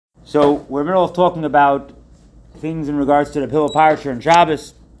So we're in the middle of talking about things in regards to the Hillel Paritcher and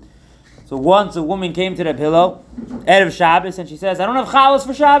Shabbos. So once a woman came to the Hillel, Erev Shabbos, and she says, I don't have chalas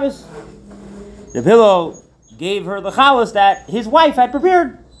for Shabbos. The Hillel gave her the chalas that his wife had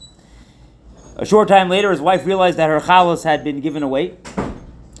prepared. A short time later, his wife realized that her chalas had been given away.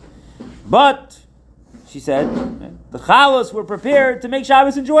 But, she said, the chalas were prepared to make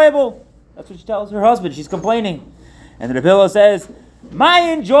Shabbos enjoyable. That's what she tells her husband. She's complaining. And the Hillel says, my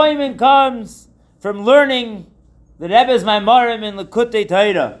enjoyment comes from learning the Rebbe's Maimarim in Likutei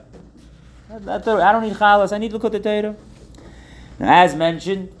Torah. I don't need chalas, I need Likutei Torah. Now, as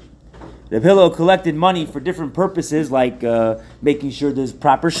mentioned, the Hillel collected money for different purposes, like making sure there's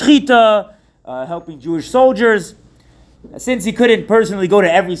proper shechita, helping Jewish soldiers. Since he couldn't personally go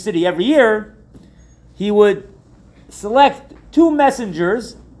to every city every year, he would select 2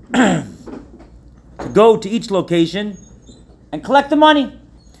 messengers to go to each location and collect the money.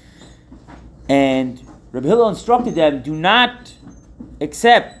 And Rabbi Hillel instructed them, do not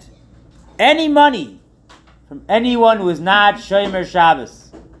accept any money from anyone who is not Shomer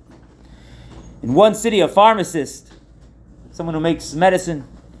Shabbos. In one city, a pharmacist, someone who makes medicine,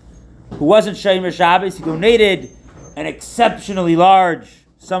 who wasn't Shomer Shabbos, he donated an exceptionally large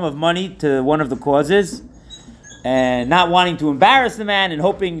sum of money to one of the causes, and not wanting to embarrass the man and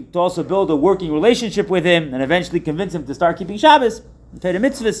hoping to also build a working relationship with him and eventually convince him to start keeping Shabbos, Torah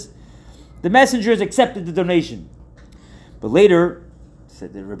mitzvahs, the messengers accepted the donation. But later,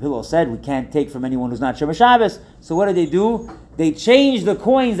 the Rabbi Hillel said, we can't take from anyone who's not Shomer Shabbos. So what did they do? They changed the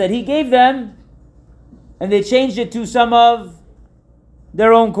coins that he gave them, and they changed it to some of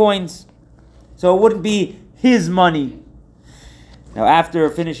their own coins. So it wouldn't be his money. Now, after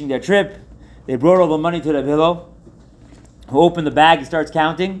finishing their trip, they brought all the money to Rabbi Hillel, who opened the bag and starts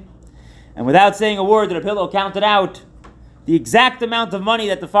counting. And without saying a word, Rabbi Hillel counted out the exact amount of money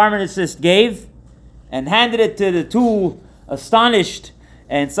that the pharmacist gave and handed it to the 2 astonished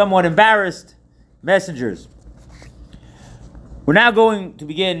and somewhat embarrassed messengers. We're now going to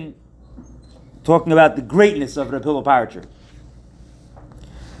begin talking about the greatness of R Hillel Paritcher.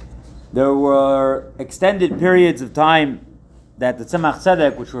 There were extended periods of time that the Tzemach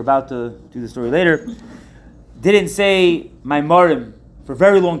Tzedek, which we're about to do the story later, didn't say Maimarim for a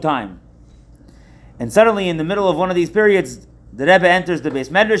very long time. And suddenly, in the middle of one of these periods, the Rebbe enters the Beis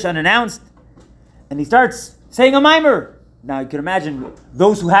Medrash unannounced, and he starts saying a Maimer. Now, you can imagine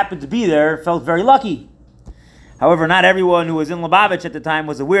those who happened to be there felt very lucky. However, not everyone who was in Lubavitch at the time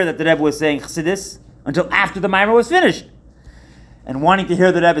was aware that the Rebbe was saying Chassidus until after the Maimer was finished. And wanting to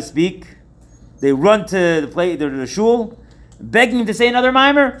hear the Rebbe speak, they run to the shul, begging him to say another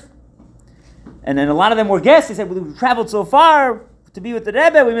Maimer. And then a lot of them were guests. They said, well, we traveled so far to be with the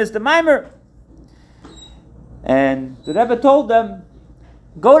Rebbe, we missed the Maimer. And the Rebbe told them,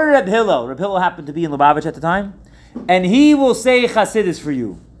 go to Reb Hillel. Reb Hillel happened to be in Lubavitch at the time, and he will say Chassidus for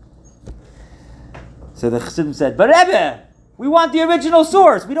you. So the Chassidim said, but Rebbe, we want the original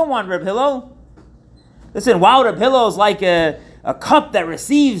source. We don't want Reb Hillel. Listen, while Reb Hillel is like a cup that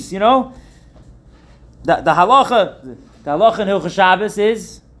receives, the halacha in Hilchos Shabbos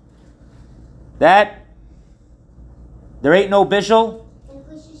is that there ain't no bishul,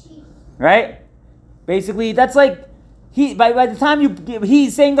 right? Basically, that's like by the time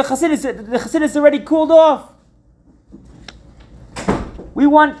he's saying the Chassidus already cooled off. We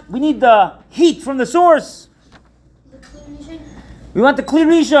need the heat from the source. We want the Kli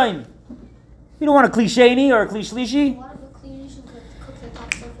Rishon. We don't want a Kli Sheni or a Kli Shlishi.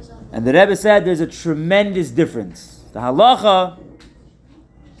 And the Rebbe said there's a tremendous difference. The halacha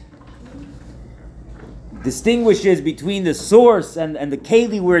distinguishes between the source and the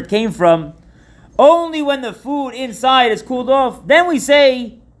keli where it came from. Only when the food inside is cooled off, then we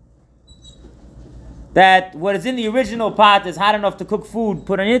say that what is in the original pot is hot enough to cook food,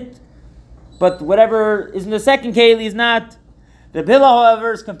 put in it, but whatever is in the second keli is not. The Hillel,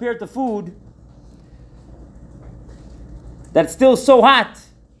 however, is compared to food that's still so hot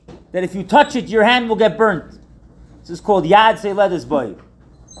that if you touch it, your hand will get burnt. This is called Yad Seiledes Boy.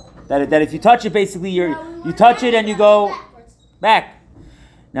 That if you touch it, basically you touch it and you go back.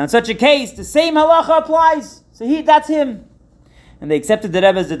 Now in such a case, the same halacha applies. So that's him. And they accepted the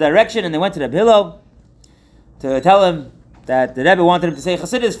Rebbe as the direction, and they went to the Hillel to tell him that the Rebbe wanted him to say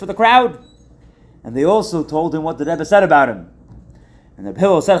Chassidus for the crowd. And they also told him what the Rebbe said about him. And the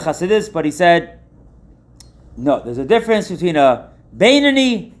Hillel said Chassidus, but he said, no, there's a difference between a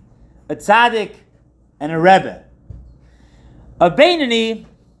Beinani, a Tzaddik, and a Rebbe. A Beinani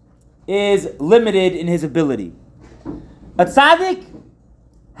is limited in his ability. A Tzaddik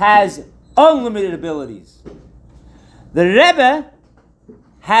has unlimited abilities. The Rebbe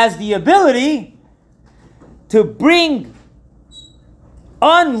has the ability to bring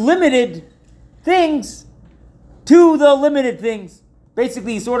unlimited things to the limited things.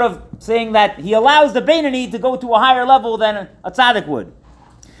 Basically, sort of saying that he allows the Beinoni to go to a higher level than a tzaddik would.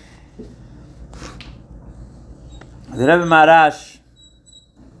 The Rebbe Maharash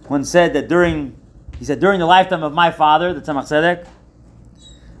once said that during the lifetime of my father, the Tzemach Tzedek,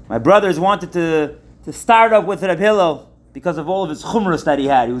 my brothers wanted to start up with Reb Hillel because of all of his chumras that he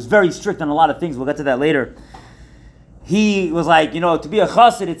had. He was very strict on a lot of things. We'll get to that later. He was like, to be a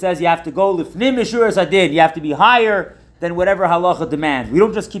chassid, it says you have to go lifnim mishuras adin. You have to be higher than whatever halacha demands. We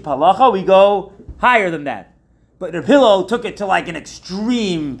don't just keep halacha, we go higher than that. But Reb Hillel took it to like an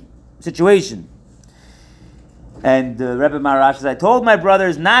extreme situation. And Rebbe Maharash says, I told my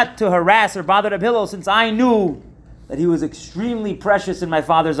brothers not to harass or bother Reb Hillel since I knew that he was extremely precious in my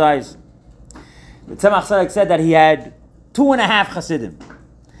father's eyes. The Tzemach Tzedek said that he had 2.5 Chassidim.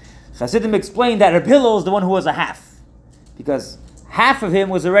 Chassidim explained that Reb Hillel is the one who was a half, because half of him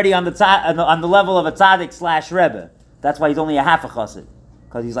was already on the level of a tzaddik / Rebbe. That's why he's only a half a Chassid,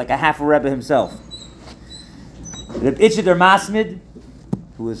 because he's like a half a Rebbe himself. Reb Itchider Masmid,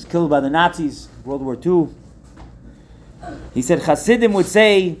 who was killed by the Nazis in World War II, he said Chassidim would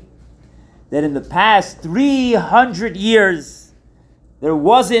say that in the past 300 years there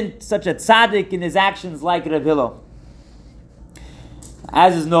wasn't such a tzaddik in his actions like Reb Hillel.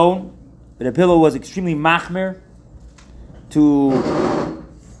 As is known, Reb Hillel was extremely machmir to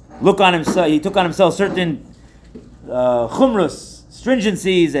look on himself. He took on himself certain chumrus,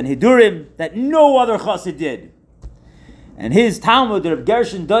 stringencies, and hidurim that no other chassid did. And his Talmud, Reb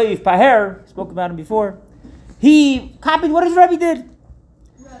Gershon Doiv Paher, spoke about him before, he copied what his Rebbe did.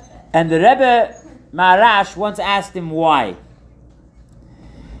 And the Rebbe Maharash once asked him why.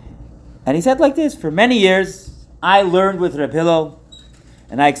 And he said like this: for many years, I learned with Reb Hillel,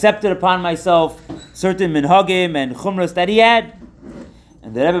 and I accepted upon myself certain minhagim and chumras that he had.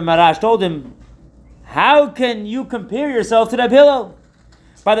 And the Rebbe Maharash told him, how can you compare yourself to Reb Hillel?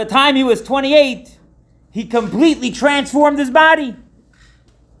 By the time he was 28, he completely transformed his body.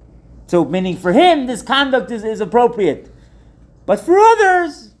 So, meaning for him, this conduct is appropriate. But for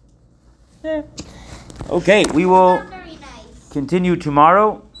others, Okay, we will continue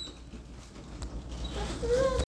tomorrow.